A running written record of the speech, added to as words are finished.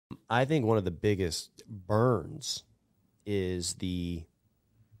I think one of the biggest burns is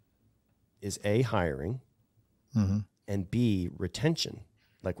A, hiring, and B, retention,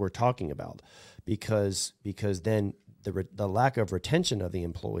 like we're talking about, because then the lack of retention of the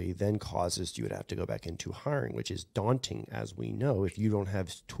employee then causes you to have to go back into hiring, which is daunting, as we know, if you don't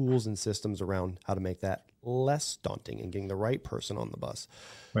have tools and systems around how to make that less daunting and getting the right person on the bus.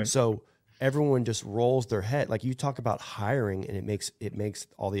 Right. So everyone just rolls their head. Like you talk about hiring, and it makes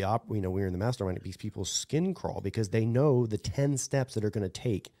all the we're in the mastermind, it makes people's skin crawl because they know the 10 steps that are going to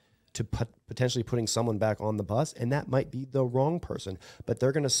take to potentially putting someone back on the bus. And that might be the wrong person, but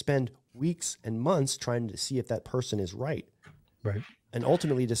they're going to spend weeks and months trying to see if that person is right. Right. And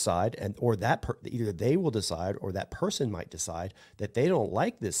ultimately decide, either they will decide or that person might decide that they don't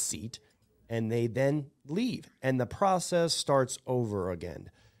like this seat, and they then leave. And the process starts over again.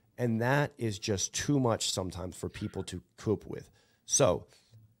 And that is just too much sometimes for people to cope with. So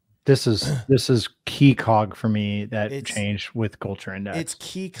this is key cog for me that changed with Culture Index. It's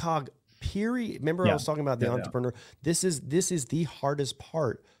key cog, period. Remember I was talking about the entrepreneur. This is the hardest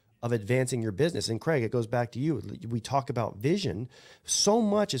part of advancing your business. And Craig, it goes back to you. We talk about vision. So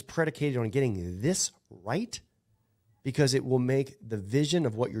much is predicated on getting this right, because it will make the vision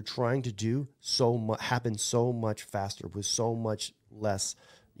of what you're trying to do happen so much faster with so much less.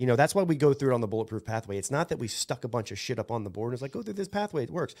 That's why we go through it on the Bulletproof Pathway. It's not that we stuck a bunch of shit up on the board and it's like, go through this pathway,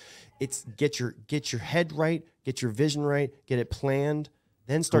 it works. It's get your head right, get your vision right, get it planned,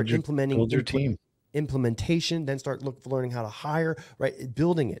 then start implementing. Build your team. Implementation, then start learning how to hire, right?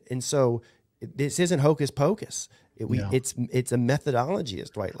 Building it. And so this isn't hocus pocus. It's a methodology, as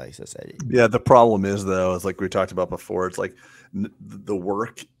Dwight Lysa said. Yeah. The problem is, though, is like we talked about before, it's like the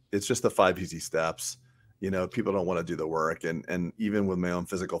work, it's just the 5 easy steps. People don't want to do the work. And even with my own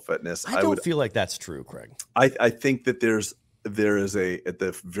physical fitness, I don't feel like that's true, Craig. I think that there is at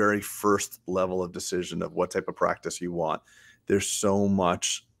the very first level of decision of what type of practice you want, there's so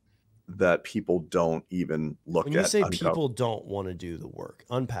much that people don't even look at. When you say people don't want to do the work,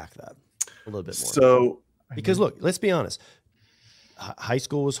 unpack that a little bit more. So, because look, let's be honest. High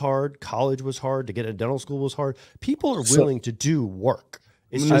school was hard. College was hard. To get into dental school was hard. People are willing to do work.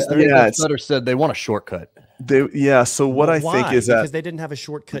 It's just better said they want a shortcut. So what I think is because they didn't have a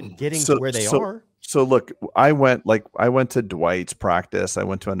shortcut getting to where they are. So look, I went to Dwight's practice. I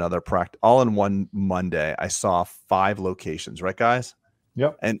went to another practice all in one Monday. I saw 5 locations, right, guys?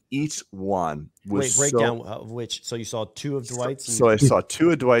 Yep. And each one was breakdown of which. So you saw 2 of Dwight's. So I saw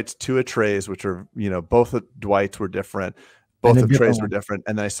 2 of Dwight's, 2 of Trey's, which are, both of Dwight's were different. Both of Trey's were different.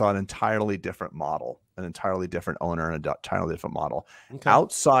 And then I saw an entirely different model, an entirely different owner, and an entirely different model. Okay.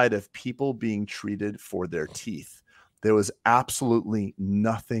 Outside of people being treated for their teeth, there was absolutely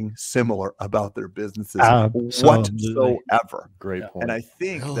nothing similar about their businesses whatsoever. Great point. And I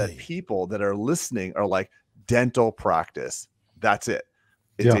think that people that are listening are like, dental practice, that's it.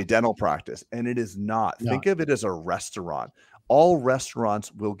 It's a dental practice. And it is not. Yeah. Think of it as a restaurant. All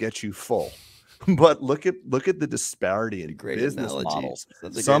restaurants will get you full. But look at the disparity in business models.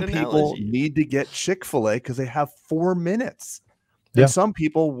 Some people need to get Chick-fil-A because they have 4 minutes. And some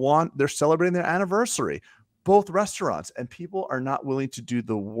people they're celebrating their anniversary. Both restaurants. And people are not willing to do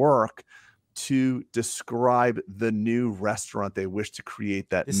the work to describe the new restaurant they wish to create.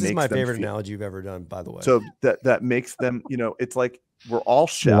 This is my favorite analogy you've ever done, by the way. So that makes them, it's like we're all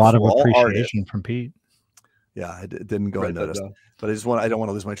chefs. A lot of appreciation from Pete. Yeah, it didn't go unnoticed, but I don't want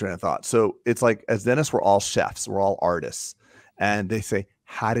to lose my train of thought. So it's like, as dentists, we're all chefs, we're all artists. And they say,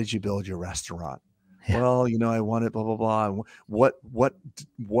 how did you build your restaurant? Yeah. Well, I wanted blah, blah, blah.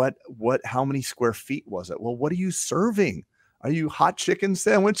 How many square feet was it? Well, what are you serving? Are you hot chicken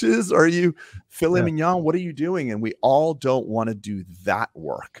sandwiches? Are you filet mignon? What are you doing? And we all don't want to do that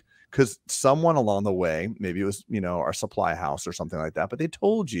work because someone along the way, maybe it was, our supply house or something like that, but they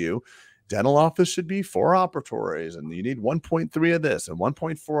told you, dental office should be 4 operatories and you need 1.3 of this and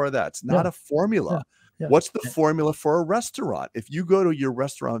 1.4 of that. It's not a formula. Yeah. What's the formula for a restaurant? If you go to your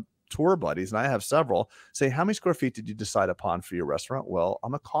restaurant tour buddies, and I have several, say, how many square feet did you decide upon for your restaurant? Well,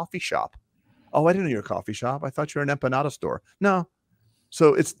 I'm a coffee shop. Oh, I didn't know you're a coffee shop. I thought you were an empanada store. No.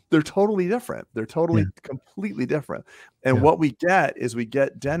 So they're totally different. They're totally completely different. And what we get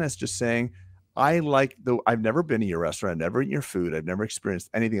dentists just saying, I've never been to your restaurant, I've never eaten your food, I've never experienced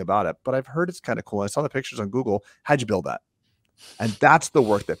anything about it, but I've heard it's kind of cool. I saw the pictures on Google. How'd you build that? And that's the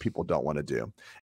work that people don't want to do.